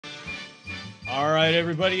All right,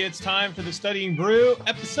 everybody, it's time for the Studying Brew,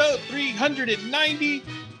 episode 390.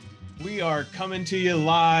 We are coming to you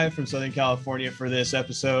live from Southern California for this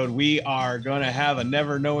episode. We are going to have a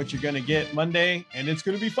Never Know What You're Going to Get Monday, and it's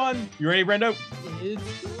going to be fun. You ready, Brendo?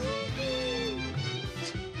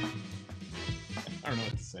 I don't know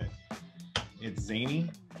what to say. It's zany.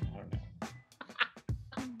 I don't know.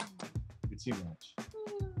 It's too much.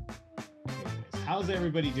 Anyways, how's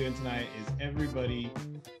everybody doing tonight? Is everybody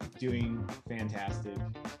doing fantastic?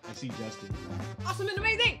 I see Justin. Awesome and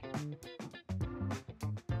amazing.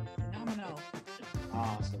 Phenomenal.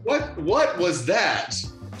 Awesome. What was that?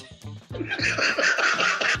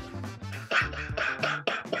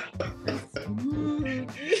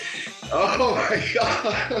 Oh my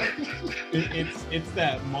god. It's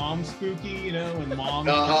that mom spooky, you know, when mom.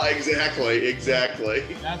 Exactly.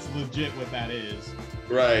 That's legit what that is.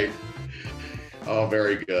 Right. Oh,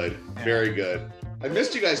 very good. Yeah. Very good. I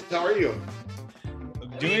missed you guys. How are you?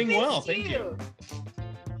 Doing well, thank you.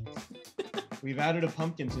 We've added a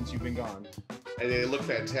pumpkin since you've been gone. And they look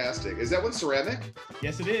fantastic. Is that one ceramic?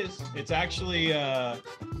 Yes, it is. It's actually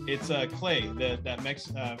it's clay that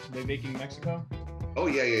they make in Mexico. Oh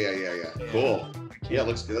yeah. Cool. Yeah, it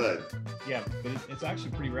looks good. Yeah, but it's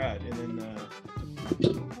actually pretty rad. And then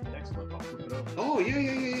next month I'll flip it over. Oh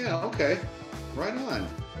yeah. Okay. Right on.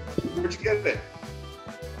 Where'd you get it?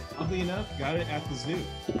 Oddly enough, got it at the zoo.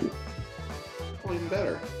 Oh, even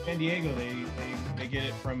better. San Diego, they get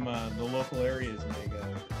it from the local areas, and they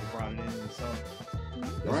brought it in and sell it.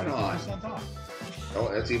 Right on. 50% off.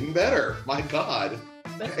 Oh, that's even better. My God.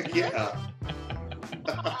 Heck yeah.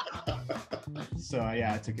 So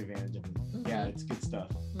yeah, I took advantage of it. Yeah, it's good stuff.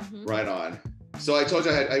 Right on. So I told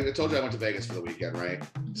you I went to Vegas for the weekend, right?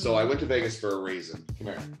 So I went to Vegas for a reason. Come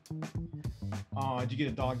here. Oh, did you get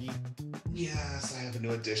a doggy? Yes, I have a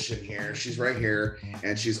new addition here. She's right here,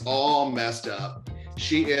 and she's all messed up.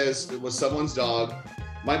 It was someone's dog.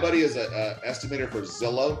 My buddy is a estimator for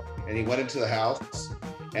Zillow, and he went into the house,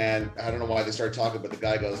 and I don't know why they started talking, but the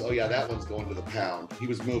guy goes, oh yeah, that one's going to the pound. He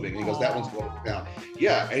was moving, and he goes, that one's going to the pound.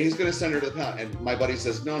 Yeah, and he's going to send her to the pound. And my buddy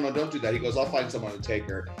says, no, don't do that. He goes, I'll find someone to take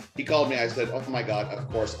her. He called me. I said, oh my God, of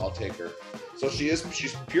course I'll take her. So she's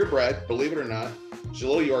purebred, believe it or not. She's a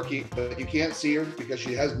little Yorkie, but you can't see her because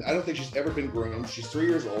I don't think she's ever been groomed. She's 3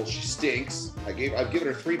 years old. She stinks. I've given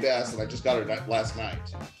her 3 baths, and I just got her last night.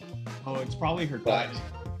 Oh, it's probably her diet.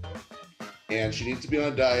 And she needs to be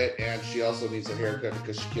on a diet, and she also needs a haircut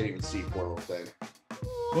because she can't even see, poor little thing.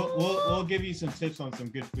 We'll give you some tips on some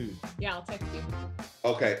good food. Yeah, I'll text you.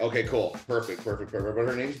 Okay, cool. Perfect. But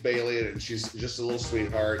her name's Bailey, and she's just a little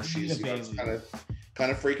sweetheart. She's kind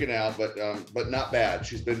of freaking out, but not bad.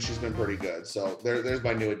 She's been pretty good. So there's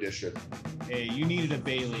my new addition. Hey, you needed a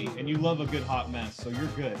Bailey, and you love a good hot mess, so you're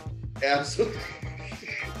good. Absolutely.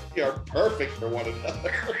 You are perfect for one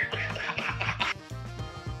another.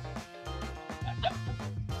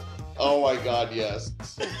 Oh my God, yes.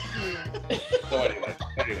 So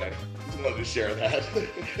anyway, just wanted to share that.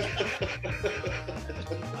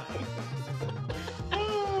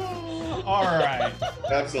 All right.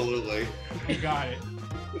 Absolutely. You got it.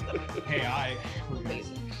 Hey,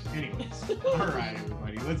 anyways. All right,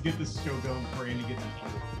 everybody. Let's get this show going before Andy gets in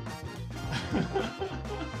trouble.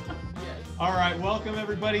 Yes. All right. Welcome,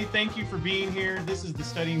 everybody. Thank you for being here. This is the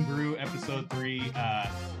Studying Brew, episode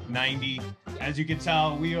 390. As you can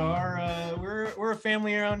tell, we're a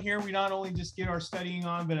family around here. We not only just get our studying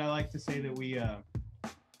on, but I like to say that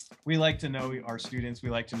we like to know our students. We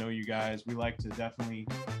like to know you guys. We like to definitely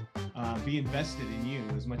be invested in you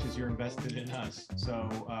as much as you're invested in us. So,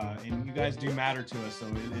 and you guys do matter to us. So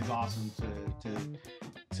it is awesome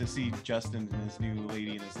to see Justin and his new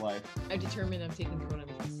lady in his life. I determined I'm taking Kona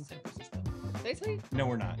because it's San Francisco. Did I tell you? No,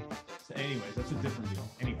 we're not. So anyways, that's a different deal.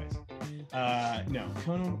 Anyways, no,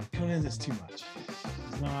 Kona is too much.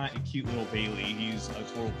 He's not a cute little Bailey. He's a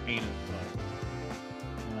total pain in the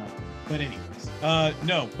butt. But anyways,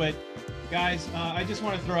 no, but guys, I just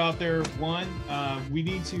want to throw out there, we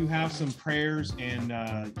need to have some prayers and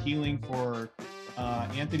healing for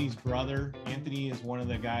Anthony's brother. Anthony is one of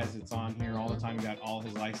the guys that's on here all the time. He got all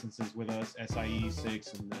his licenses with us, SIE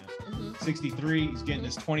 6 and 63. He's getting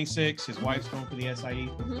his 26. His wife's going for the SIE,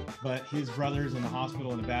 but his brother's in the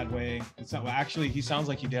hospital in a bad way. Actually, he sounds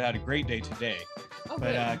like he had a great day today. Oh,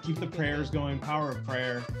 but keep the prayers going, power of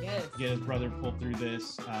prayer. Yes. Get his brother pulled through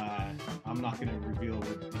this. I'm not going to reveal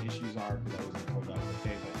what the issues are because I wasn't told that was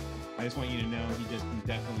okay, but I just want you to know he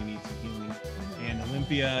definitely needs some healing. And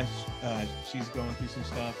Olympia, she's going through some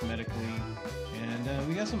stuff medically, and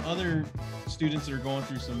we got some other students that are going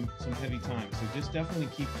through some heavy times. So just definitely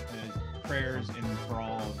keep prayers and for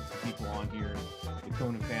all of the people on here, the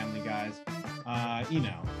Kona family guys. You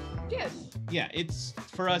know, Yes. yeah, it's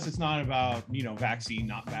for us, it's not about, you know, vaccine,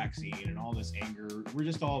 not vaccine, and all this anger. We're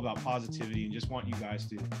just all about positivity and just want you guys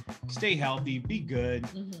to stay healthy, be good,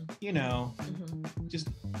 you know, just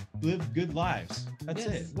live good lives. That's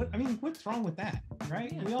it. What I mean, what's wrong with that,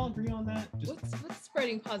 right? Yeah. We all agree on that. Just What's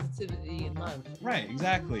spreading positivity and love? right,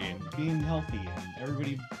 exactly, and being healthy, and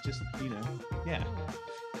everybody just, you know, yeah.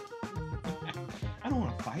 I don't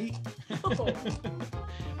want to fight.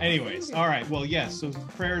 Anyways, all right. Well, yes. So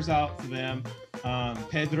prayers out for them.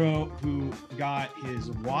 Pedro, who got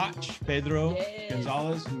his watch. Pedro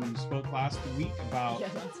Gonzalez, who spoke last week about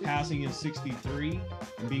passing his 63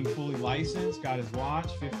 and being fully licensed, got his watch,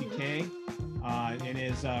 50K, and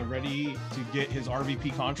is ready to get his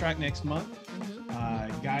RVP contract next month.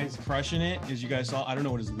 Guy's crushing it, as you guys saw. I don't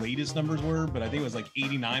know what his latest numbers were, but I think it was like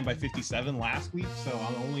 89 by 57 last week. So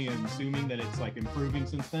I'm only assuming that it's like improving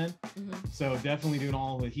since then. So definitely doing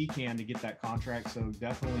all that he can to get that contract. So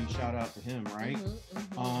definitely shout out to him, right?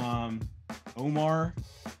 Omar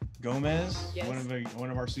Gomez,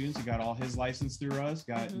 one of our students, who got all his license through us,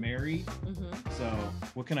 got married. So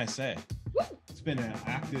what can I say? It's been an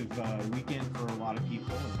active weekend for a lot of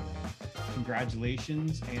people.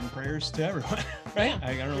 Congratulations and prayers to everyone, right?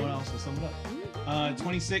 I don't know what else to sum it up.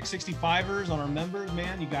 26 65ers on our members,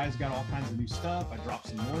 man. You guys got all kinds of new stuff. I dropped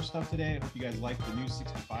some more stuff today. I hope you guys like the new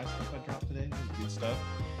 65 stuff I dropped today. It was good stuff.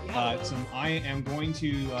 I am going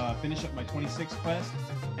to finish up my 26 quest,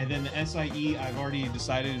 and then the SIE I've already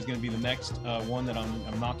decided is going to be the next one that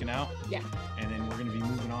I'm knocking out. Yeah. And then we're going to be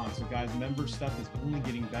moving on. So guys, member stuff is only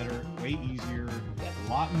getting better, way easier, a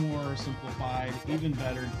lot more simplified, even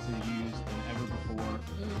better to use than ever before.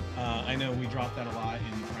 I know we dropped that a lot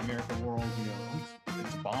in the Primerica world. You know,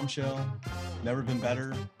 it's a bombshell, never been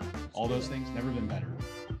better. All those things, never been better.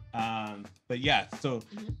 But yeah, so.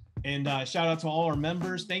 And shout out to all our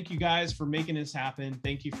members. Thank you guys for making this happen.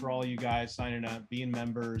 Thank you for all you guys signing up, being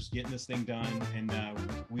members, getting this thing done. And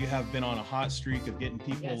we have been on a hot streak of getting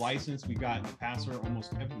people licensed. We got a passer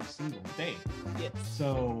almost every single day.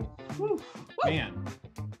 So, man,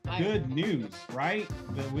 good news, right?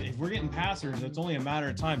 If we're getting passers, it's only a matter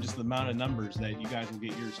of time, just the amount of numbers that you guys will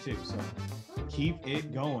get yours too. So keep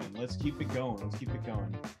it going. Let's keep it going. Let's keep it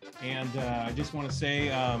going. And I just want to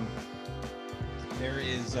say, there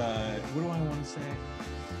is, what do I want to say?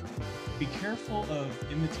 Be careful of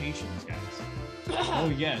imitations, guys.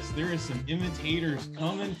 Oh yes, there is some imitators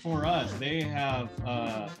coming for us. They have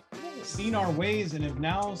seen our ways and have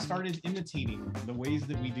now started imitating the ways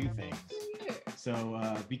that we do things. So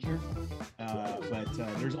be careful. But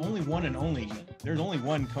there's only one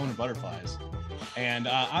KonaButterflyz. And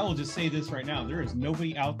I will just say this right now. There is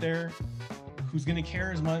nobody out there who's going to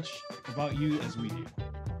care as much about you as we do.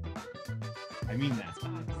 I mean that.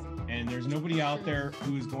 And there's nobody out there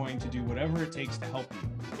who is going to do whatever it takes to help you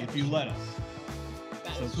if you let us.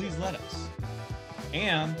 So please let us.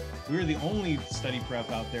 And we're the only study prep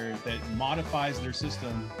out there that modifies their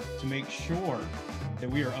system to make sure that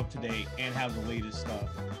we are up to date and have the latest stuff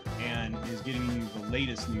and is getting you the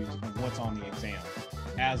latest news of what's on the exam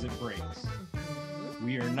as it breaks.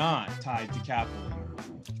 We are not tied to Kaplan.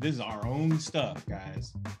 This is our own stuff,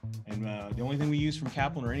 guys. And the only thing we use from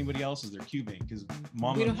Kaplan or anybody else is their QBank, because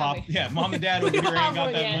mom and dad over here ain't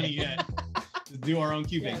got that money yet to do our own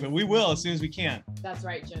QBank, but we will as soon as we can. That's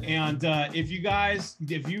right, Jim. And if you guys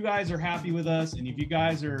are happy with us, and if you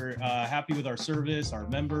guys are happy with our service, our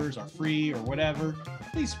members, our free or whatever,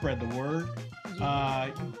 please spread the word.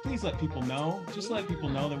 Please let people know. Just let people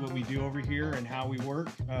know that what we do over here and how we work.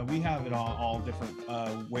 We have it all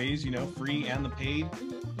different ways, you know, free and the paid.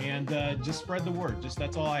 And just spread the word. Just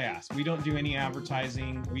that's all I ask. We don't do any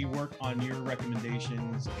advertising. We work on your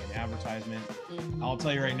recommendations and advertisement. I'll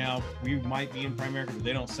tell you right now, we might be in Primerica, but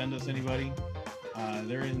they don't send us anybody.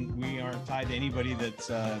 We aren't tied to anybody that's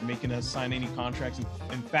making us sign any contracts.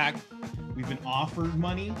 In fact, we've been offered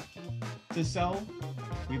money to sell.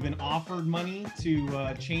 We've been offered money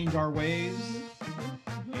to change our ways,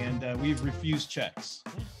 and we've refused checks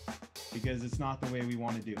because it's not the way we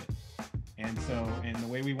want to do it. And the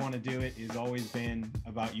way we want to do it has always been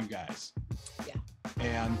about you guys. Yeah.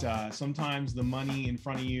 And sometimes the money in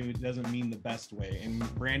front of you doesn't mean the best way. And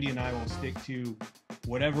Brandy and I will stick to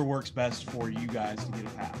whatever works best for you guys to get a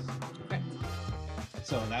pass. Okay.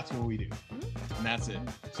 So that's what we do. And that's it.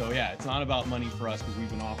 So yeah, it's not about money for us because we've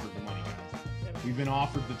been offered the money, guys. We've been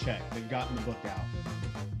offered the check. They've gotten the book out.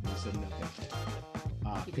 And we said no thank you.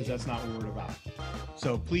 Because that's not what we're about.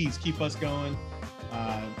 So please keep us going.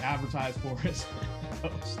 Advertise for us.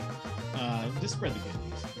 Just spread the good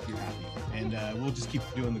news if you're happy. And we'll just keep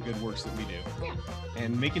doing the good works that we do. Yeah.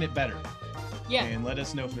 And making it better. Yeah. And let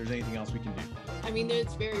us know if there's anything else we can do. I mean,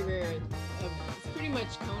 it's very rare. It's pretty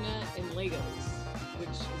much Kona and Legos, which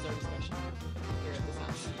is our discussion here at this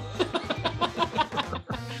house.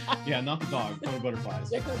 Yeah, not the dog,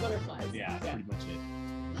 KonaButterflyz. Yeah, KonaButterflyz. Yeah, that's pretty much it.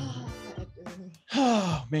 Edgar.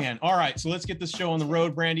 Oh man. All right, so let's get this show on the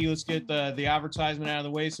road, Brandy. Let's get the advertisement out of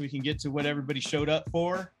the way so we can get to what everybody showed up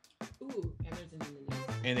for. Ooh, and there's in the news.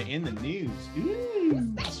 And in the news.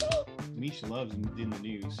 Ooh. Special. Misha loves in the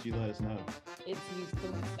news. She let us know. It's news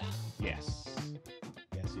Kona style. Yes.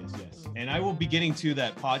 And I will be getting to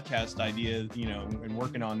that podcast idea, and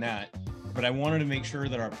working on that. But I wanted to make sure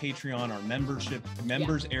that our Patreon, our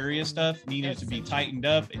members area stuff needed to be tightened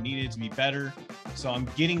up. It needed to be better. So I'm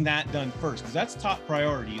getting that done first, because that's top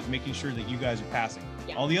priority, is making sure that you guys are passing.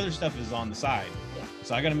 Yeah. All the other stuff is on the side. Yeah.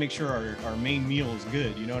 So I got to make sure our main meal is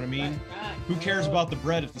good. You know what I mean? Right. Who cares about the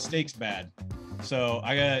bread if the steak's bad? So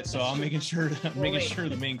I'm making sure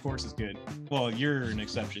the main course is good. Well, you're an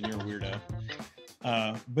exception. You're a weirdo.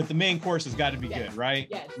 But the main course has got to be good, right?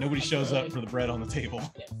 Yes. Nobody shows up for the bread on the table.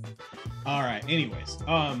 Yes. All right. Anyways,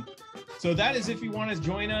 so that is if you want to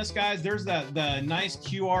join us, guys. There's the nice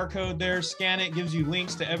QR code there. Scan it. Gives you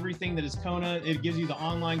links to everything that is Kona. It gives you the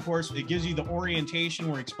online course. It gives you the orientation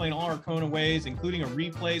where we explain all our Kona ways, including a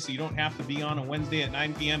replay, so you don't have to be on a Wednesday at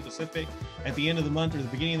 9 p.m. Pacific at the end of the month or the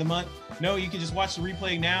beginning of the month. No, you can just watch the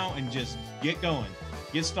replay now and just get going.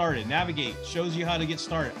 Get started, navigate, shows you how to get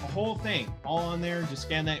started. The whole thing, all on there. Just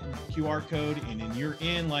scan that QR code and then you're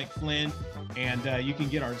in like Flynn. And you can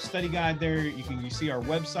get our study guide there. You see our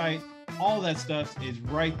website. All that stuff is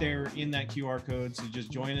right there in that QR code. So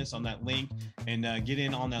just join us on that link and get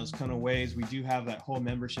in on those Kona ways. We do have that whole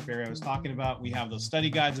membership area I was talking about. We have those study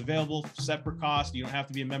guides available for separate cost. You don't have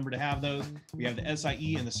to be a member to have those. We have the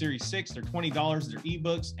SIE and the Series 6. They're $20. They're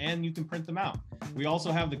ebooks and you can print them out. We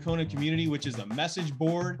also have the Kona community, which is a message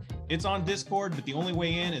board. It's on Discord, but the only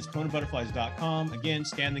way in is KonaButterflyz.com. Again,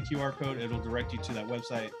 scan the QR code. It'll direct you to that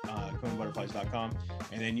website, KonaButterflyz.com.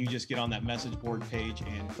 And then you just get on that message board page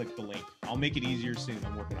and click the link. I'll make it easier soon.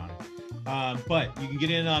 I'm working on it. But you can get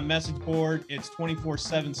in on message board. It's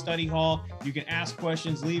 24/7 study hall. You can ask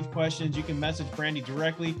questions, leave questions. You can message Brandy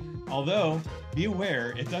directly. Although, be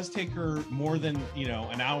aware, it does take her more than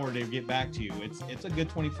an hour to get back to you. It's a good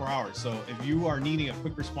 24 hours. So if you are needing a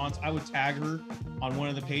quick response, I would tag her on one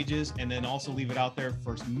of the pages and then also leave it out there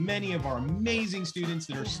for many of our amazing students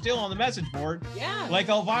that are still on the message board. Yeah. Like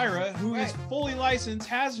Elvira, who is fully licensed,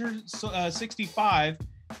 has her 65.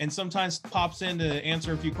 And sometimes pops in to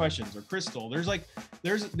answer a few questions. Or Crystal,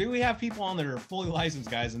 we have people on that are fully licensed,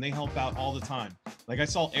 guys, and they help out all the time. Like I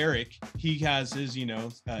saw Eric, he has his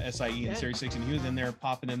SIE and Series 6, and he was in there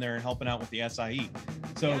popping in there and helping out with the SIE.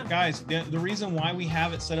 So guys, the reason why we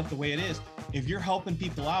have it set up the way it is, if you're helping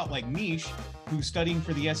people out like Mish, who's studying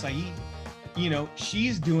for the SIE,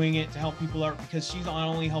 she's doing it to help people out because she's not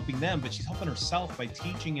only helping them, but she's helping herself by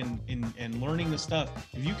teaching and learning the stuff.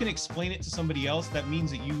 If you can explain it to somebody else, that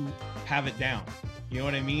means that you have it down. You know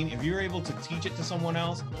what I mean? If you're able to teach it to someone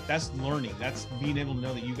else, that's learning. That's being able to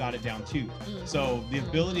know that you got it down too. So the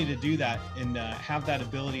ability to do that and have that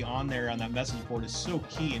ability on there on that message board is so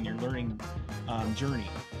key in your learning journey.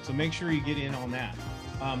 So make sure you get in on that.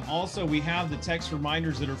 Also, we have the text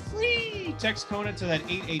reminders that are free. Text Kona to that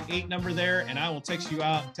 888 number there, and I will text you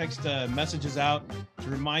out, messages out to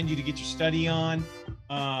remind you to get your study on.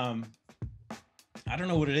 I don't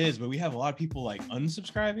know what it is, but we have a lot of people like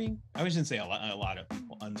unsubscribing. I shouldn't say a lot of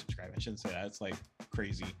people unsubscribing. I shouldn't say that. It's like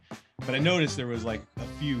crazy. But I noticed there was like a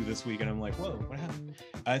few this week, and I'm like, whoa, what happened?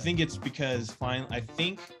 I think it's because I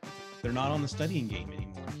think they're not on the studying game anymore.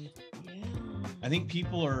 I think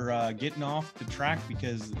people are getting off the track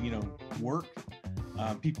because, work,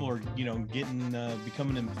 people are,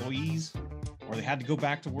 becoming employees, or they had to go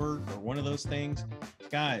back to work, or one of those things.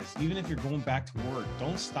 Guys, even if you're going back to work,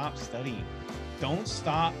 don't stop studying. Don't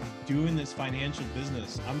stop doing this financial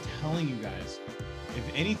business. I'm telling you guys, if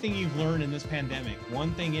anything you've learned in this pandemic,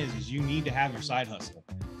 one thing is you need to have your side hustle.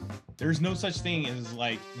 There's no such thing as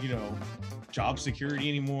job security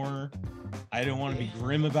anymore. I don't want to be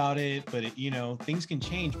grim about it, but things can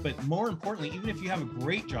change. But more importantly, even if you have a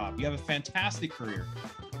great job, you have a fantastic career,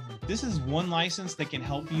 this is one license that can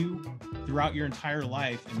help you throughout your entire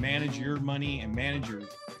life and manage your money and manage your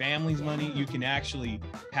family's money. You can actually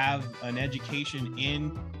have an education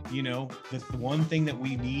in, the one thing that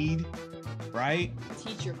we need, right?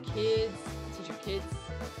 Teach your kids,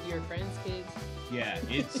 your friends' kids. Yeah,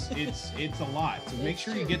 it's a lot. So make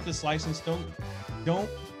sure you get this license. Don't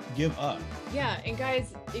give up. Yeah, and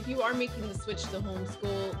guys, if you are making the switch to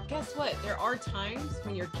homeschool, guess what? There are times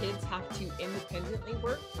when your kids have to independently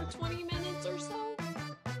work for 20 minutes or so.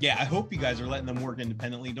 Yeah, I hope you guys are letting them work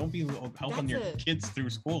independently. Don't be helping your kids through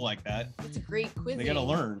school like that. It's a great quiz. They got to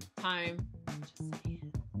learn. Time.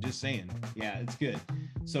 Just saying. Yeah, it's good.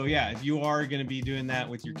 So yeah, if you are going to be doing that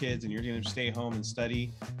with your kids and you're going to stay home and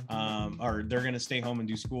study, or they're going to stay home and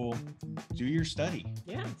do school, do your study.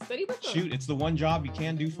 Yeah, study with them. Shoot, it's the one job you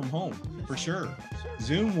can do from home for sure.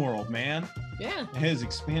 Zoom world, man. Yeah. It has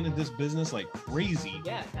expanded this business like crazy.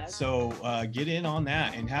 Yeah, it has. So get in on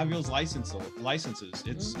that and have those licenses.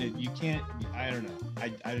 You can't, I don't know. I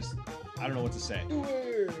don't know what to say.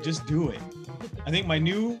 Just do it. I think my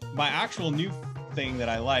actual new thing that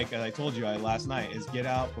I like, as I told you last night, is get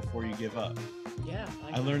out before you give up. Yeah.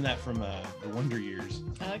 I learned that from the Wonder Years.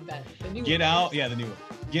 I like that. The new Get one. out. Yeah, the new one.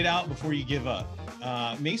 Get out before you give up.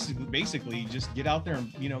 Basically just get out there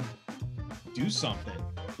and, do something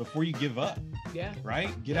before you give up. Yeah.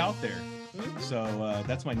 Right? Get out there. So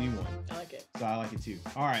that's my new one. I like it. So I like it too.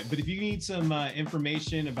 All right. But if you need some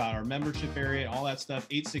information about our membership area, all that stuff,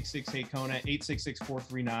 866-HEY-KONA,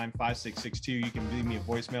 864-339-5662. You can leave me a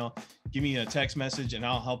voicemail, give me a text message, and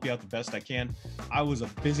I'll help you out the best I can. I was a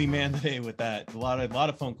busy man today with that. A lot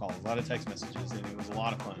of phone calls, a lot of text messages, and it was a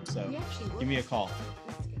lot of fun. So give me a call.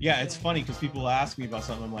 Yeah, it's funny because people ask me about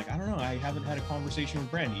something. I'm like, I don't know. I haven't had a conversation with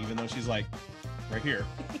Brandy, even though she's like right here.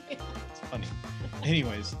 It's funny.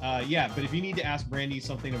 Anyways, yeah, but if you need to ask Brandy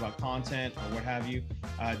something about content or what have you,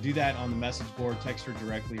 do that on the message board, text her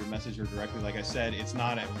directly or message her directly. Like I said, it's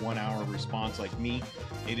not a 1 hour response like me.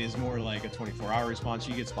 It is more like a 24-hour response.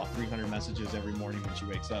 She gets about 300 messages every morning when she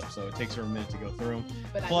wakes up. So it takes her a minute to go through them.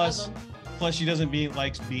 But Plus she does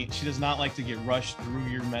not like to get rushed through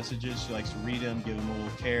your messages. She likes to read them, give them a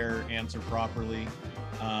little care, answer properly.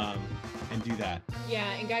 And do that. Yeah,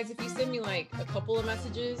 and guys, if you send me like a couple of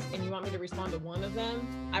messages and you want me to respond to one of them,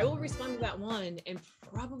 I will respond to that one and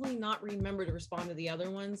probably not remember to respond to the other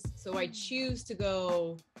ones. So I choose to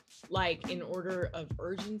go like in order of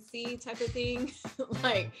urgency type of thing.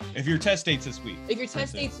 Like if your test date's this week. If your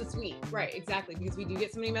test date's this week, right, exactly, because we do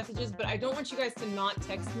get so many messages, but I don't want you guys to not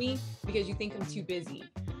text me because you think I'm too busy.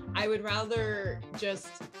 I would rather just,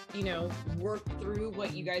 work through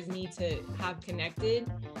what you guys need to have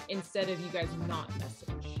connected instead of you guys not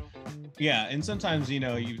message. Yeah, and sometimes,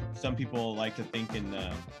 some people like to think in,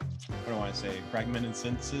 what do I want to say, fragmented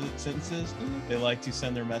sentences. Mm-hmm. They like to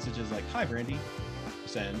send their messages like, hi, Brandy,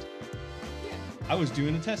 send. Yeah. I was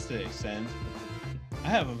doing a test today, send. I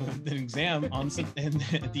have an exam at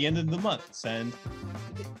the end of the month, send.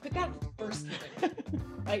 Put that first thing.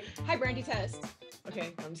 Like, hi, Brandy, test.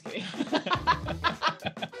 Okay, I'm just kidding.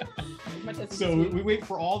 So we wait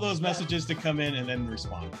for all those messages to come in and then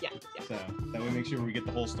respond. Yeah. So that way make sure we get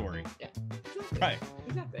the whole story. Yeah. Exactly. Right.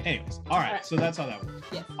 Exactly. Anyways, all right. So that's how that works.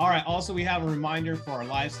 Yes. All right. Also, we have a reminder for our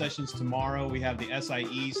live sessions tomorrow. We have the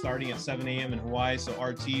SIE starting at 7 a.m. in Hawaii. So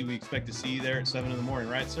RT, we expect to see you there at 7 in the morning,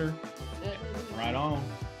 right, sir? Right on.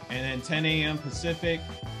 And then 10 a.m. Pacific,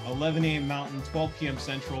 11 a.m. Mountain, 12 p.m.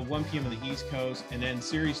 Central, 1 p.m. on the East Coast, and then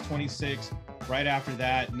Series 26 right after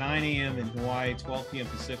that, 9 a.m. in Hawaii, 12 p.m.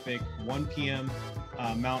 Pacific, 1 p.m.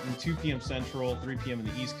 Mountain, 2 p.m. Central, 3 p.m. on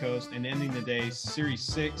the East Coast, and ending the day, Series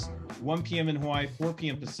 6, 1 p.m. in Hawaii, 4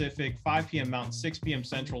 p.m. Pacific, 5 p.m. Mountain, 6 p.m.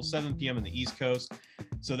 Central, 7 p.m. on the East Coast.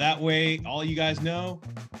 So that way, all you guys know,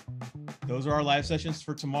 those are our live sessions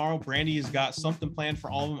for tomorrow. Brandy has got something planned for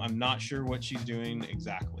all of them. I'm not sure what she's doing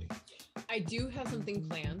exactly. I do have something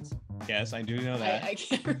planned. Yes, I do know that. I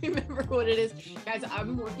can't remember what it is. Guys,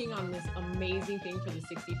 I'm working on this amazing thing for the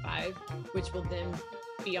 65, which will then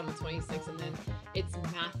be on the 26th, and then it's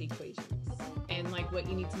math equations and like what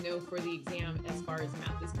you need to know for the exam as far as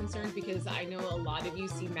math is concerned, because I know a lot of you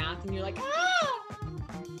see math and you're like, ah!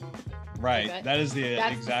 Right, that is the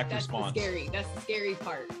exact response. That's the scary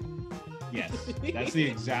part. Yes, that's the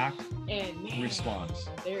exact and man, response.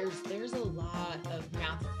 There's a lot of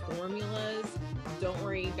math formulas. Don't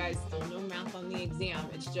worry, you guys still know math on the exam.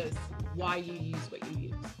 It's just why you use what you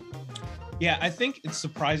use. Yeah, I think it's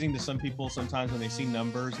surprising to some people sometimes when they see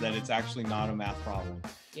numbers that it's actually not a math problem.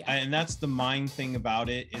 Yeah. And that's the mind thing about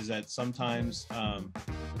it, is that sometimes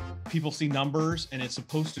people see numbers and it's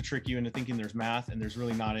supposed to trick you into thinking there's math, and there's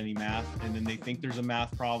really not any math. And then they think there's a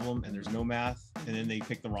math problem and there's no math, and then they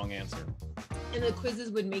pick the wrong answer. And the quizzes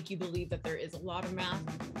would make you believe that there is a lot of math.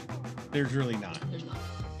 There's really not. There's not.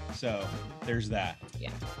 So there's that.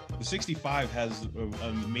 Yeah. The 65 has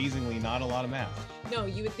amazingly not a lot of math. No,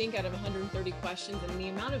 you would think out of 130 questions, and the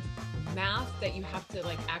amount of math that you have to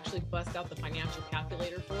like actually bust out the financial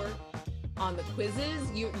calculator for on the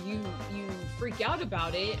quizzes, you freak out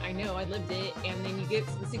about it. I know, I lived it. And then you get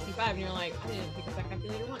to the 65 and you're like, I didn't pick up that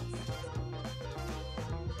calculator once.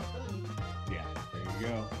 Yeah, there you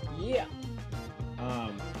go. Yeah.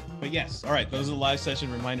 But yes, all right, those are the live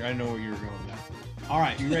session reminder. I know where you were going with that. All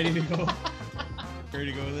right, you ready to go?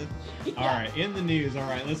 Ready to go with it? Yeah. All right, in the news. All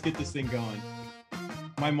right, let's get this thing going.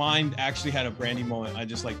 My mind actually had a Brandy moment. I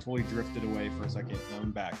just like totally drifted away for a second. Now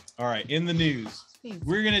I'm back. All right, in the news. Thanks.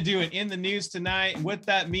 We're gonna do it in the news tonight. What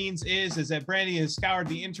that means is that Brandy has scoured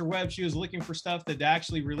the interweb. She was looking for stuff that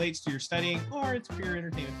actually relates to your studying, or it's pure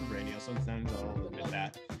entertainment for Brandy. Sometimes I'll admit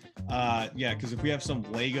that. Yeah, because if we have some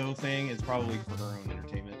Lego thing, it's probably for her own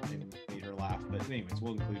entertainment and made her laugh. But anyways,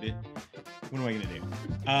 we'll include it. What am I gonna do?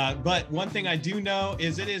 But one thing I do know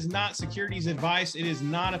is it is not securities advice. It is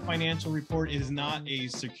not a financial report. It is not a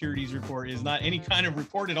securities report. It is not any kind of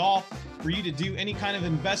report at all for you to do any kind of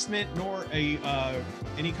investment, nor a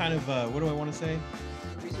any kind of what do I want to say?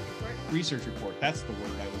 Research report. That's the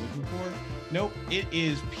word I was looking for. Nope, it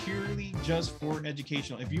is purely just for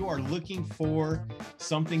educational. If you are looking for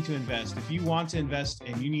something to invest, if you want to invest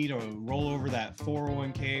and you need to roll over that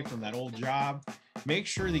 401k from that old job, make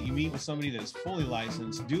sure that you meet with somebody that is fully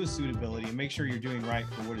licensed, do a suitability, and make sure you're doing right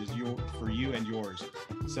for what is for you and yours.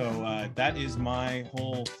 So that is my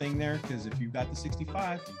whole thing there, because if you've got the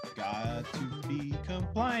 65, you've got to be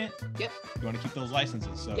compliant. Yep. You want to keep those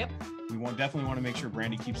licenses. So yep. We definitely want to make sure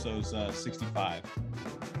Brandy keeps those 65.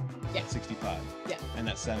 Yeah. 65. Yeah. And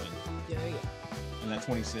that 7. Yeah. And that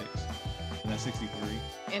 26. And that 63.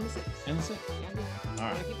 And the 6. And the 6. Yeah,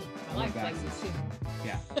 all right. My life license too.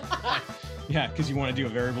 Yeah. Yeah, because you want to do a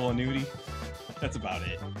variable annuity. That's about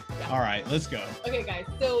it. Yeah. All right, let's go. Okay, guys.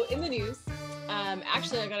 So in the news,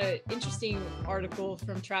 actually, I got an interesting article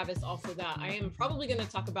from Travis also that I am probably going to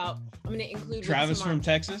talk about. I'm going to include Travis from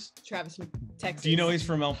Texas. Travis from Texas. Do you know he's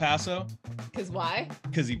from El Paso? Because why?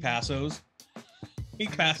 Because he passos. He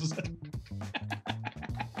passes.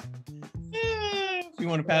 If you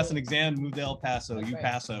want to pass an exam, move to El Paso. That's you right.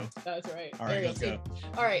 Paso. That's right. All right, Ariel let's too. go.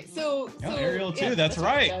 All right, so Ariel too. Yeah, that's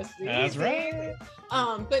right. That's right.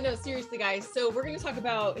 But no, seriously, guys. So we're going to talk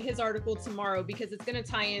about his article tomorrow because it's going to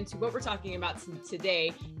tie into what we're talking about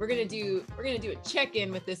today. We're going to do a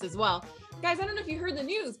check-in with this as well, guys. I don't know if you heard the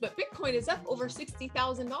news, but Bitcoin is up over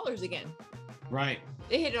 $60,000 again. Right.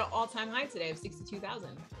 They hit an all-time high today of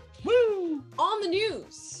 62,000. Woo! On the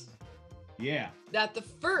news. Yeah. That the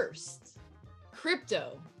first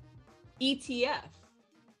crypto ETF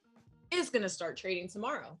is going to start trading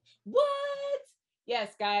tomorrow. What?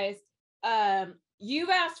 Yes, guys. You've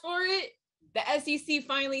asked for it. The SEC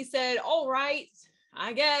finally said, all right,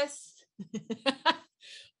 I guess.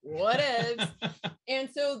 Whatevs. And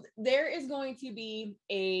so there is going to be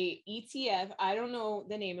a ETF. I don't know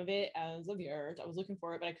the name of it as of yet. I was looking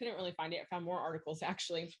for it, but I couldn't really find it. I found more articles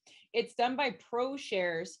actually. It's done by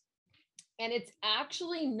ProShares, and it's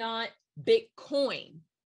actually not Bitcoin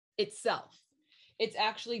itself. It's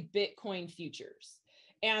actually Bitcoin futures.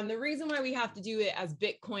 And the reason why we have to do it as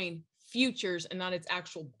Bitcoin futures and not its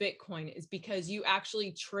actual Bitcoin is because you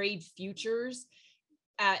actually trade futures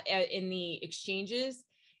in the exchanges.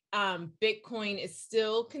 Bitcoin is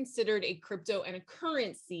still considered a crypto and a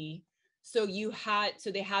currency. So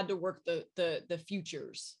they had to work the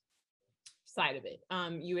futures side of it.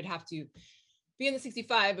 You would have to be in the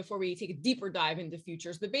 65 before we take a deeper dive into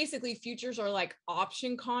futures. But basically futures are like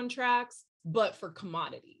option contracts, but for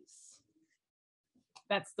commodities.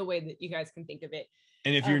 That's the way that you guys can think of it.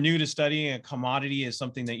 And if you're new to studying, a commodity is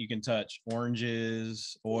something that you can touch.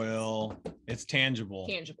 Oranges, oil, it's tangible.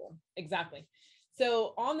 Tangible, exactly.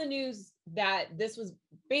 So on the news that this was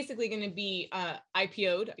basically going to be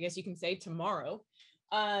IPO'd, I guess you can say tomorrow.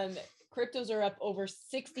 Cryptos are up over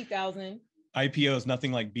 60,000. IPO is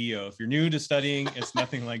nothing like BO. If you're new to studying, it's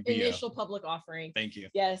nothing like BO. Initial public offering. Thank you.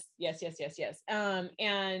 Yes. And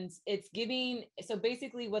it's giving, so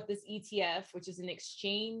basically what this ETF, which is an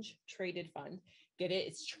exchange traded fund, get it?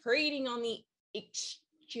 It's trading on the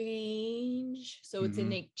exchange. So it's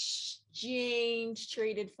an exchange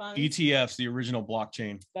traded fund. ETF's the original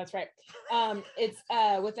blockchain. That's right. It's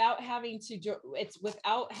without having to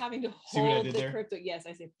hold the crypto. Yes,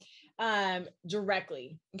 I see.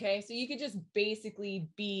 Directly. Okay. So you could just basically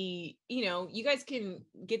be, you guys can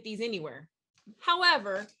get these anywhere.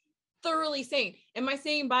 However, thoroughly sane. Am I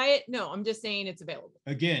saying buy it? No, I'm just saying it's available.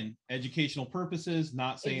 Again, educational purposes,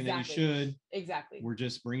 not saying that you should. Exactly. We're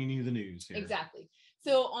just bringing you the news here. Exactly.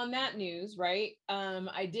 So on that news, right,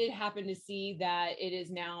 I did happen to see that it is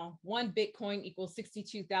now 1 Bitcoin equals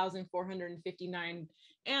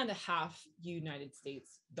 62,459.5 United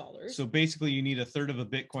States dollars. So basically you need a third of a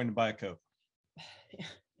Bitcoin to buy a Coke.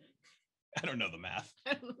 I don't know the math.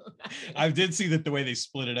 I did see that the way they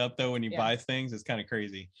split it up though, when you buy things, it's kind of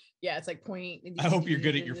crazy. Yeah, it's like point. I hope you're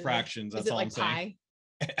good at your fractions. That's all I'm saying. Pi?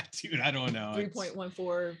 Dude, I don't know.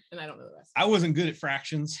 3.14, and I don't know the rest. I wasn't good at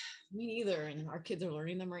fractions. Me neither. And our kids are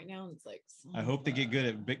learning them right now. And it's like, I hope they get good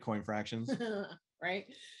at Bitcoin fractions. Right.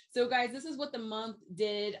 So guys, this is what the month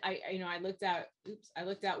did. I looked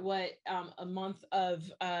at what a month of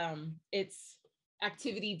its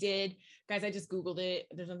activity did. Guys, I just Googled it.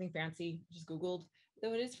 There's nothing fancy. Just Googled,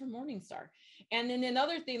 though it is from Morningstar. And then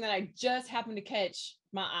another thing that I just happened to catch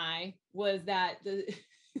my eye was that the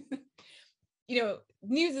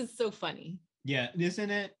news is so funny. Yeah,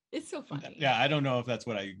 isn't it? It's so funny. Yeah, I don't know if that's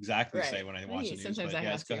what I exactly say when I watch the news. Sometimes I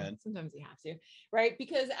have go to. ahead. Sometimes you have to, right?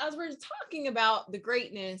 Because as we're talking about the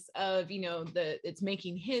greatness of, it's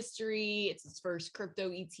making history, it's its first crypto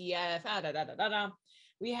ETF,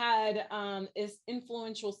 we had this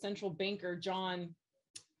influential central banker, John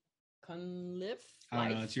Cunliffe. I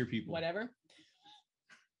don't know, it's your people. Whatever.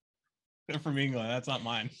 They're from England. That's not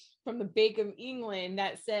mine. From the Bank of England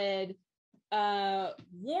that said,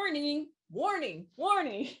 warning.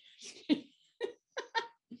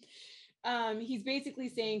 He's basically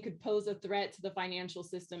saying could pose a threat to the financial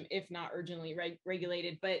system if not urgently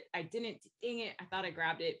regulated, but I didn't. Dang it, I thought I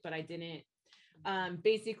grabbed it, but I didn't.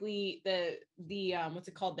 Basically the what's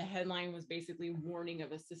it called, the headline was basically warning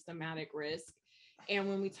of a systematic risk. And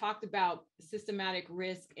when we talked about systematic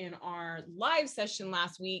risk in our live session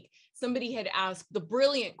last week, somebody had asked the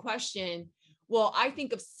brilliant question, well, I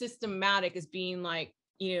think of systematic as being like,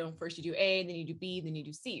 first you do A, then you do B, then you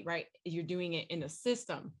do C, right? You're doing it in a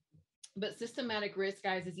system. But systematic risk,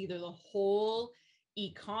 guys, is either the whole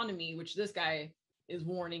economy, which this guy is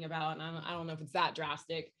warning about, and I don't know if it's that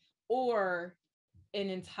drastic, or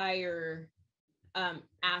an entire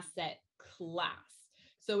asset class.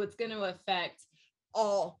 So it's going to affect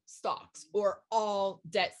all stocks or all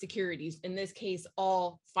debt securities. In this case,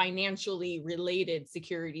 all financially related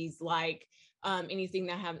securities, like anything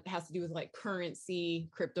that has to do with like currency,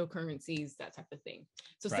 cryptocurrencies, that type of thing.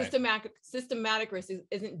 So right. Systematic risk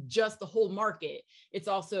isn't just the whole market. It's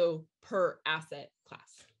also per asset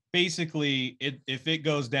class. Basically, if it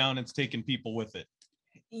goes down, it's taking people with it.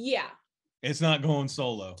 Yeah. It's not going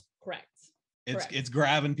solo. Correct. It's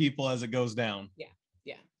grabbing people as it goes down. Yeah.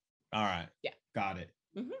 All right. Yeah. Got it.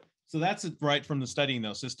 Mm-hmm. So that's right from the studying,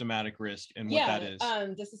 though, systematic risk and what that is.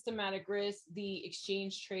 The systematic risk, the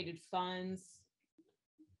exchange traded funds,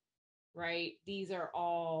 right? These are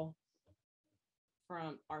all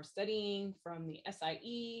from our studying, from the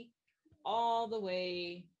SIE all the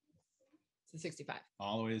way to 65.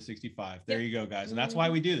 All the way to 65. There you go, guys. And that's why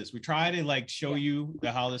we do this. We try to show you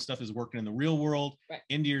how this stuff is working in the real world,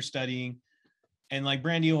 into your studying. And like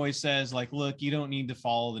Brandy always says, look, you don't need to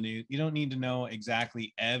follow the news. You don't need to know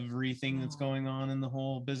exactly everything that's going on in the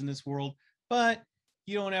whole business world, but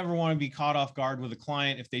you don't ever want to be caught off guard with a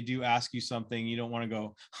client. If they do ask you something, you don't want to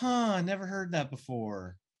go, I never heard that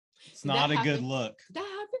before. It's not a good look. That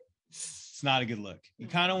happened? It's not a good look. You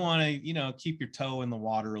kind of want to, keep your toe in the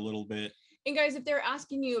water a little bit. And guys, if they're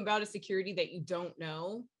asking you about a security that you don't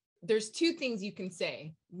know, there's two things you can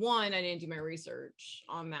say. One, I didn't do my research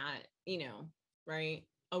on that, right?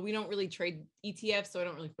 We don't really trade ETFs, so I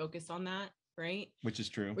don't really focus on that, right? Which is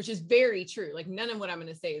true. Which is very true. None of what I'm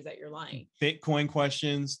going to say is that you're lying. Bitcoin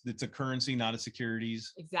questions, it's a currency, not a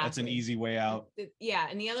securities. Exactly. That's an easy way out. Yeah.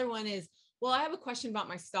 And the other one is, well, I have a question about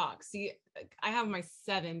my stocks. See, I have my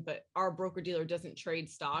 7, but our broker dealer doesn't trade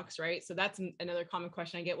stocks, right? So that's another common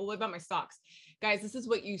question I get. Well, what about my stocks? Guys, this is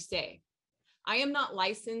what you say. I am not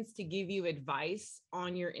licensed to give you advice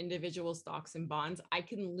on your individual stocks and bonds. I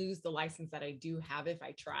can lose the license that I do have if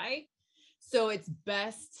I try. So it's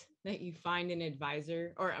best that you find an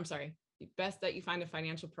advisor, best that you find a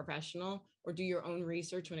financial professional or do your own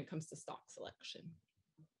research when it comes to stock selection.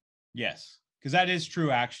 Yes, because that is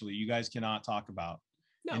true. Actually, you guys cannot talk about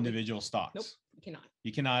individual stocks. Nope, you cannot.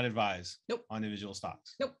 You cannot advise on individual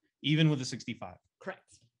stocks. Nope. Even with a 65.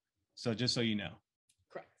 Correct. So just so you know.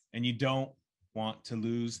 Correct. And you don't want to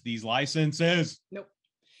lose these licenses. Nope.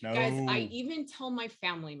 No. Guys, I even tell my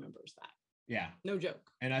family members that. Yeah. No joke.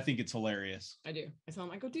 And I think it's hilarious. I do. I tell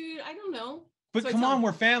them, I go, dude, I don't know. But come on,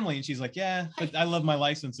 we're family. And she's like, yeah, but I love my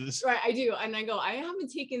licenses. Right, I do. And I go, I haven't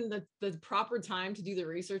taken the proper time to do the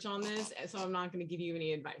research on this, so I'm not going to give you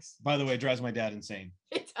any advice. By the way, it drives my dad insane.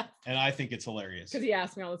 It does. And I think it's hilarious. Because he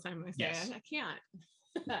asks me all the time, and I say, yes. I can't.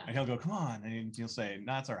 And he'll go, come on. And you'll say,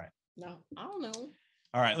 no, it's all right. No, I don't know.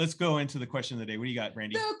 All right, let's go into the question of the day. What do you got,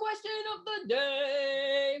 Brandy? The question of the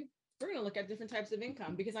day. We're going to look at different types of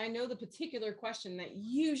income because I know the particular question that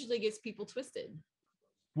usually gets people twisted.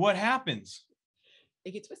 What happens?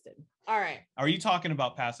 They get twisted. All right. Are you talking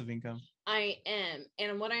about passive income? I am.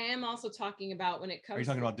 And what I am also talking about when it comes Are you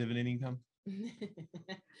talking about dividend income?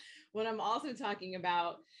 what I'm also talking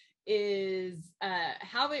about is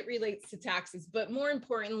how it relates to taxes, but more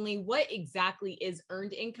importantly, what exactly is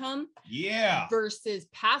earned income versus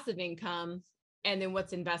passive income, and then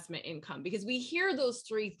what's investment income, because we hear those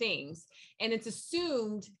three things and it's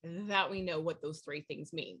assumed that we know what those three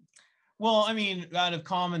things mean. Well, I mean, out of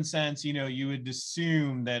common sense, you know, you would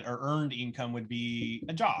assume that our earned income would be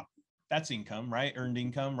a job. That's income, right? Earned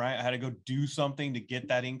income, right? I had to go do something to get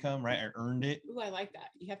that income, right? I earned it. Ooh, I like that.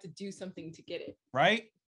 You have to do something to get it. Right?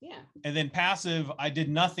 Yeah. And then passive, I did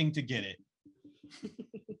nothing to get it.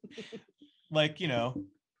 Like, you know,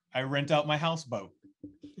 I rent out my houseboat.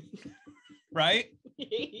 Right?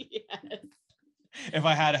 Yes. If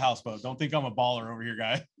I had a houseboat, don't think I'm a baller over here,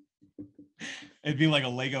 guy. It'd be like a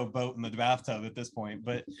Lego boat in the bathtub at this point,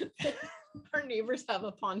 but our neighbors have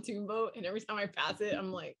a pontoon boat, and every time I pass it,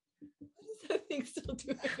 I'm like, what is that thing still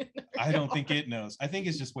doing? I don't think it knows. I think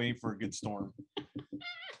it's just waiting for a good storm.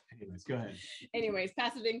 Anyways, go ahead. Anyways,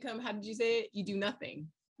 passive income, how did you say it? You do nothing.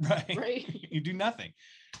 Right. You do nothing.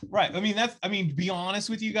 Right. I mean, to be honest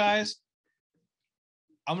with you guys,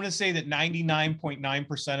 I'm going to say that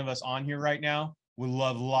 99.9% of us on here right now would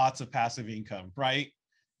love lots of passive income, right?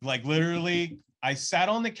 Like literally, I sat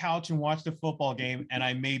on the couch and watched a football game and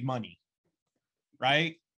I made money,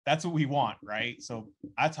 right? That's what we want, right? So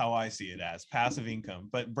that's how I see it, as passive income.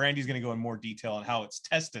 But Brandy's going to go in more detail on how it's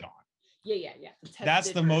tested on. Yeah.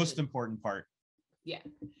 That's the most important part. Yeah.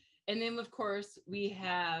 And then, of course, we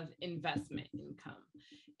have investment income.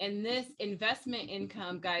 And this investment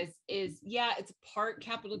income, guys, is, yeah, it's part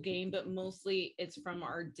capital gain, but mostly it's from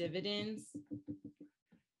our dividends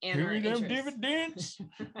and Give our me them interest. Dividends.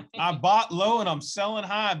 I bought low and I'm selling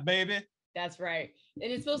high, baby. That's right.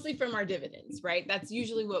 And it's mostly from our dividends, right? That's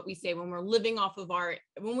usually what we say when we're living off of our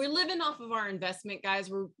investment, guys.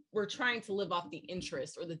 We're trying to live off the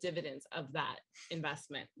interest or the dividends of that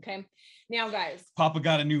investment. Okay. Now, guys, Papa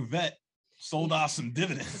got a new vet. Sold off some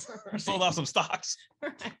dividends. Right. Sold off some stocks.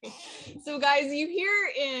 Right. So guys, you hear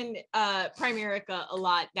in Primerica a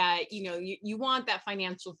lot that, you know, you want that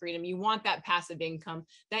financial freedom, you want that passive income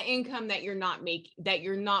that you're not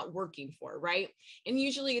working for, right? And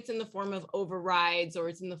usually it's in the form of overrides, or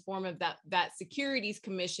it's in the form of that securities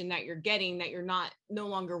commission that you're getting that you're no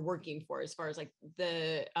longer working for, as far as like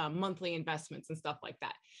the monthly investments and stuff like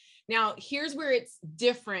that. Now, here's where it's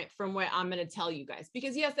different from what I'm going to tell you guys,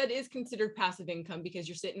 because yes, that is considered passive income because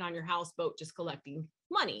you're sitting on your houseboat just collecting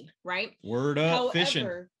money, right? Word up. However,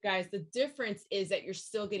 fishing. Guys, the difference is that you're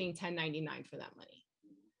still getting 1099 for that money,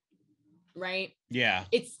 right? Yeah.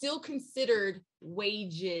 It's still considered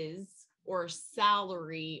wages or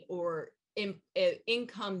salary or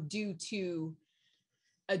income due to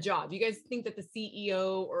a job. You guys think that the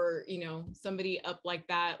CEO or, you know, somebody up like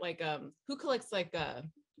that, like who collects like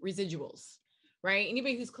residuals, right?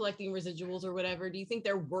 Anybody who's collecting residuals or whatever, do you think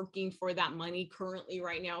they're working for that money currently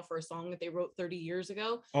right now for a song that they wrote 30 years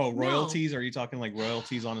ago? Oh, royalties? No. Are you talking like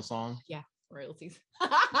royalties on a song? Yeah, royalties.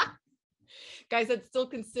 Guys, that's still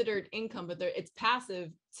considered income, but it's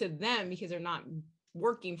passive to them because they're not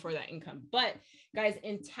working for that income. But guys,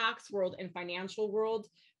 in tax world and financial world,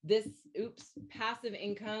 this passive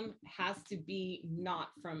income has to be not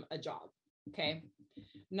from a job. Okay.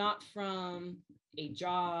 Not from a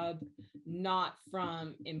job, not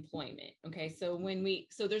from employment. Okay. So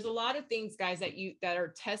there's a lot of things, guys, that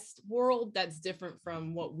are test world that's different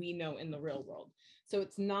from what we know in the real world. So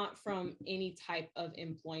it's not from any type of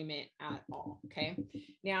employment at all. Okay.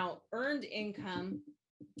 Now, earned income,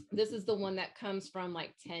 this is the one that comes from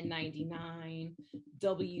like 1099,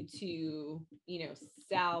 W-2, you know,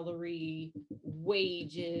 salary,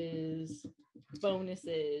 wages,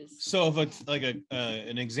 bonuses. So if it's like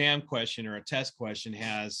an exam question or a test question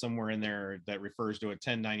has somewhere in there that refers to a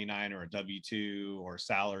 1099 or a W-2 or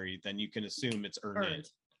salary, then you can assume it's earned.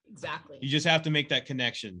 Exactly. You just have to make that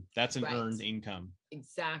connection. That's an earned income.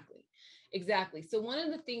 Exactly. So one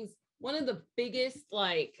of the biggest, one of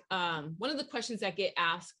the questions that get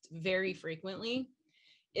asked very frequently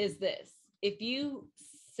is this: if you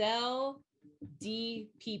sell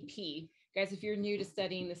DPP, guys, if you're new to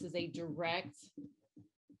studying, this is a direct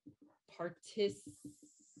participation.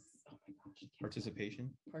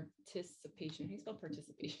 How do you spell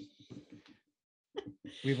participation?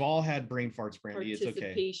 We've all had brain farts, Brandy. It's okay.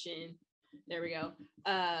 Participation. There we go.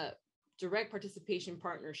 Direct participation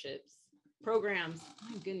partnerships. Programs.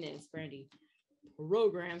 My goodness, Brandy.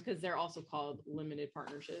 Programs, because they're also called limited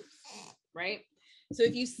partnerships, right? So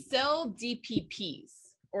if you sell DPPs,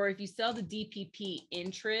 or if you sell the DPP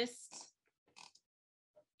interest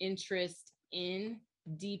in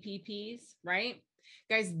DPPs, right?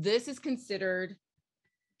 Guys, this is considered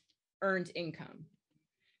earned income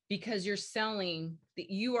because you're selling,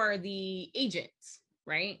 you are the agent,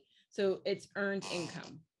 right? So it's earned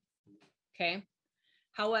income. Okay.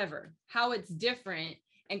 However, how it's different,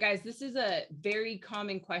 and guys, this is a very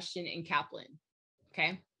common question in Kaplan.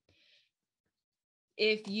 Okay.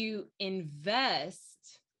 If you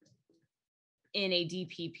invest in a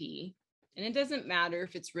DPP, and it doesn't matter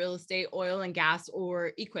if it's real estate, oil and gas,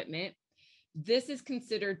 or equipment, this is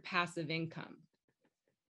considered passive income.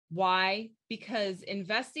 Why? Because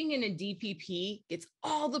investing in a DPP gets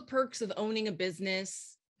all the perks of owning a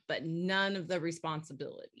business, but none of the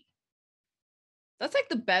responsibility. That's like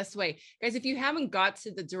the best way. Guys, if you haven't got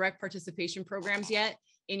to the direct participation programs yet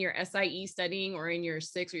in your SIE studying or in your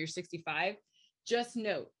 6 or your 65, just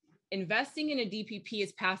note, investing in a DPP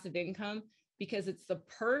is passive income because it's the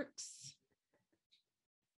perks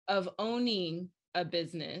of owning a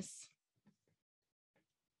business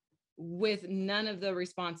with none of the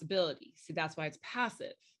responsibility. See, that's why it's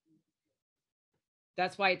passive.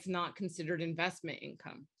 That's why it's not considered investment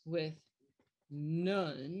income with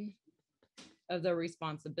none of the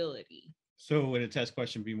responsibility. So would a test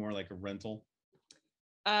question be more like a rental?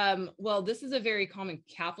 Well, this is a very common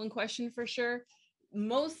Kaplan question for sure.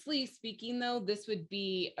 Mostly speaking though, this would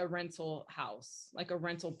be a rental house, like a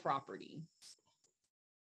rental property.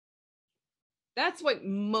 That's what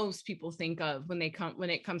most people think of when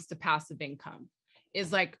it comes to passive income,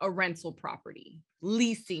 is like a rental property,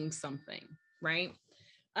 leasing something, right?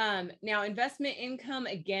 Now investment income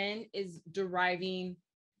again is deriving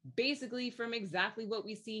basically from exactly what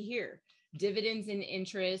we see here: dividends and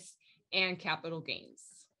interest and capital gains,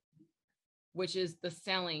 which is the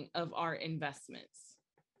selling of our investments.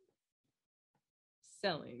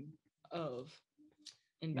 Selling of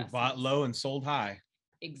investments. You bought low and sold high.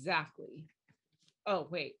 Exactly. Oh,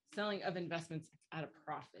 wait, selling of investments at a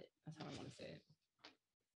profit. That's how I want to say it.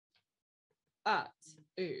 At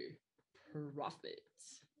a profit,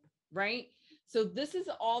 right? So this is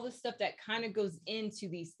all the stuff that kind of goes into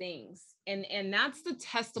these things. And that's the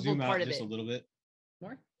testable Zoom part out of just it. A little bit.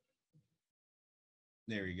 More?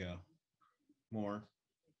 There you go. More.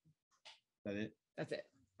 Is that it? That's it.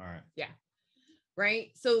 All right. Yeah.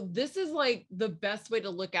 Right. So this is like the best way to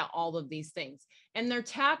look at all of these things, and they're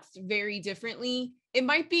taxed very differently. It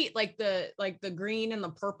might be like the green and the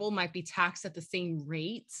purple might be taxed at the same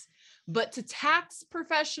rates, but to tax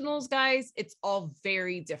professionals, guys, it's all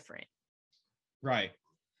very different. Right.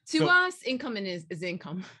 To us, income is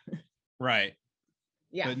income. Right.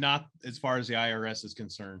 Yeah. But not as far as the IRS is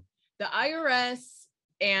concerned. The IRS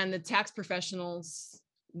and the tax professionals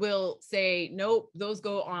will say, nope, those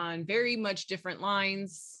go on very much different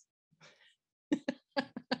lines.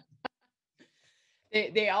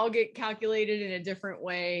 They all get calculated in a different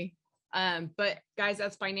way. But guys,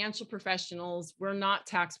 as financial professionals, we're not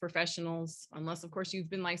tax professionals, unless of course you've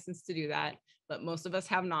been licensed to do that, but most of us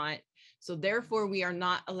have not. So therefore we are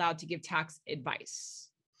not allowed to give tax advice.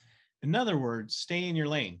 In other words, stay in your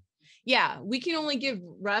lane. Yeah, we can only give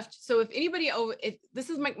rough. So if anybody, this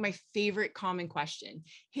is my favorite common question.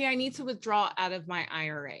 Hey, I need to withdraw out of my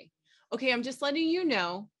IRA. Okay, I'm just letting you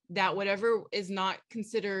know that whatever is not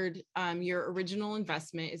considered your original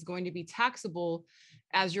investment is going to be taxable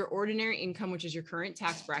as your ordinary income, which is your current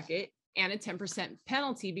tax bracket, and a 10%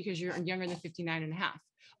 penalty because you're younger than 59 and a half.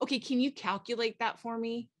 Okay, can you calculate that for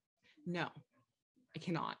me? No, I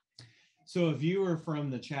cannot. So a viewer from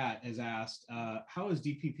the chat has asked, how is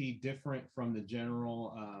DPP different from the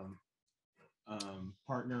general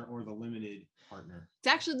partner or the limited partner? It's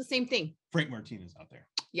actually the same thing. Frank Martinez out there.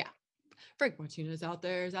 Yeah. Frank Martinez out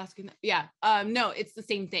there is asking that. Yeah. No, it's the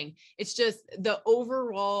same thing. It's just the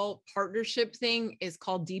overall partnership thing is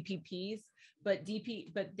called DPPs, but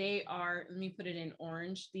they are, let me put it in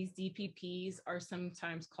orange. These DPPs are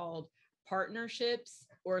sometimes called partnerships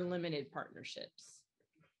or limited partnerships.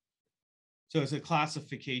 So it's a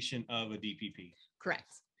classification of a DPP.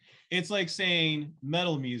 Correct. It's like saying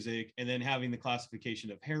metal music and then having the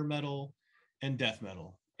classification of hair metal and death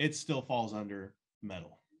metal. It still falls under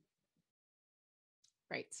metal.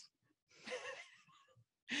 Right.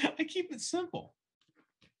 I keep it simple.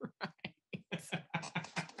 Right.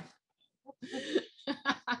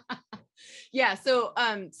 Yeah. So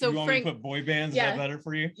you want Frank, me to put boy bands? Yeah. Is that better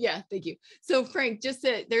for you? Yeah. Thank you. So Frank,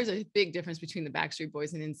 there's a big difference between the Backstreet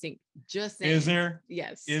Boys and NSYNC. Just saying. Is there?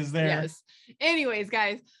 Yes. Is there? Yes. Anyways,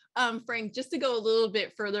 guys, Frank, just to go a little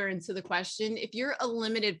bit further into the question, if you're a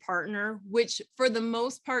limited partner, which for the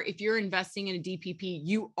most part, if you're investing in a DPP,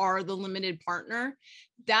 you are the limited partner.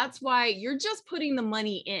 That's why you're just putting the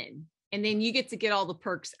money in, and then you get to get all the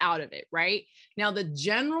perks out of it, right? Now, the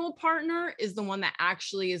general partner is the one that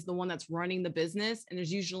actually is the one that's running the business. And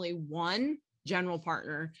there's usually one general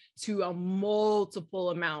partner to a multiple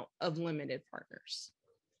amount of limited partners.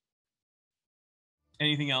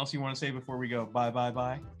 Anything else you want to say before we go?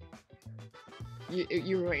 Bye.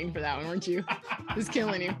 You were waiting for that one, weren't you? It's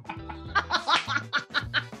killing you.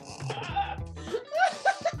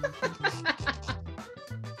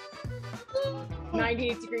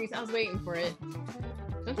 98 degrees. I was waiting for it.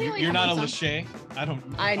 You're not a Lachey? I don't.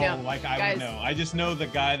 I know. Oh, like I Guys, would know. I just know the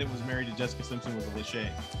guy that was married to Jessica Simpson was a Lachey.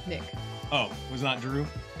 Nick. Oh, was not Drew?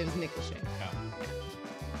 It was Nick Lachey. Oh.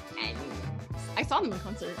 And I saw them in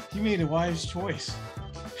concert. He made a wise choice.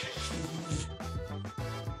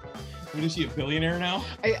 What is she, a billionaire now?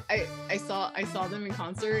 I saw them in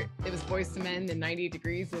concert. It was Boyz II Men and 98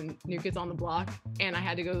 Degrees and New Kids on the Block, and I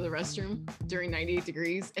had to go to the restroom during 98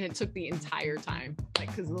 Degrees, and it took the entire time, like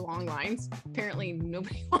because of the long lines. Apparently,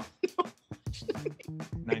 nobody wanted to watch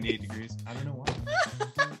 98 Degrees. I don't know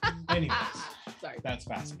why. Anyways, sorry. That's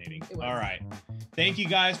fascinating. All right, thank you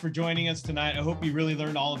guys for joining us tonight. I hope you really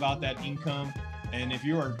learned all about that income. And if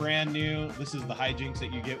you are brand new, this is the hijinks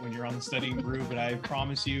that you get when you're on the Studying Brew. But I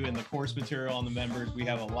promise you, in the course material on the members, we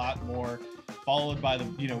have a lot more, followed by the,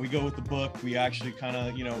 we go with the book. We actually kind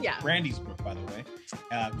of, Brandy's book, by the way,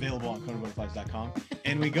 available on KonaButterflyz.com.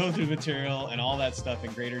 And we go through the material and all that stuff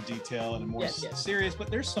in greater detail and more serious,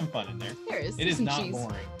 but there's some fun in there. There is. It is not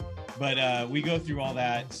boring. But we go through all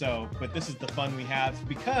that. So, but this is the fun we have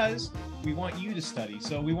because we want you to study.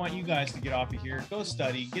 So we want you guys to get off of here, go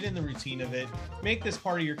study, get in the routine of it, make this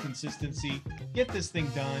part of your consistency, get this thing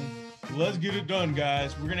done. Let's get it done,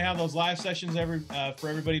 guys. We're going to have those live sessions for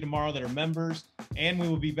everybody tomorrow that are members. And we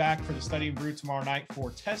will be back for the Studying Brew tomorrow night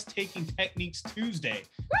for Test Taking Techniques Tuesday,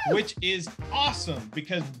 which is awesome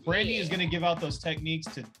because Brandy is going to give out those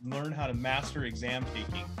techniques to learn how to master exam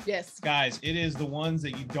taking. Yes. Guys, it is the ones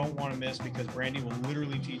that you don't want to miss because Brandy will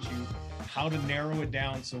literally teach you how to narrow it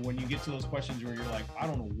down. So when you get to those questions where you're like, I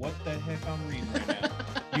don't know what the heck I'm reading right now,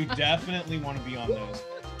 you definitely want to be on those.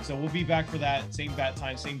 So we'll be back for that same bat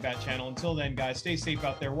time, same bat channel. Until then, guys, stay safe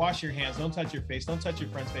out there. Wash your hands. Don't touch your face. Don't touch your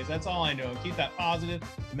friend's face. That's all I know. Keep that positive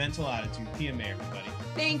mental attitude. PMA, everybody.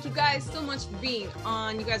 Thank you guys so much for being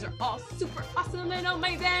on. You guys are all super awesome and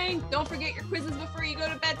amazing. Don't forget your quizzes before you go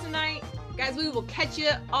to bed tonight. Guys, we will catch you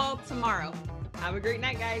all tomorrow. Have a great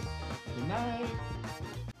night, guys. Good night.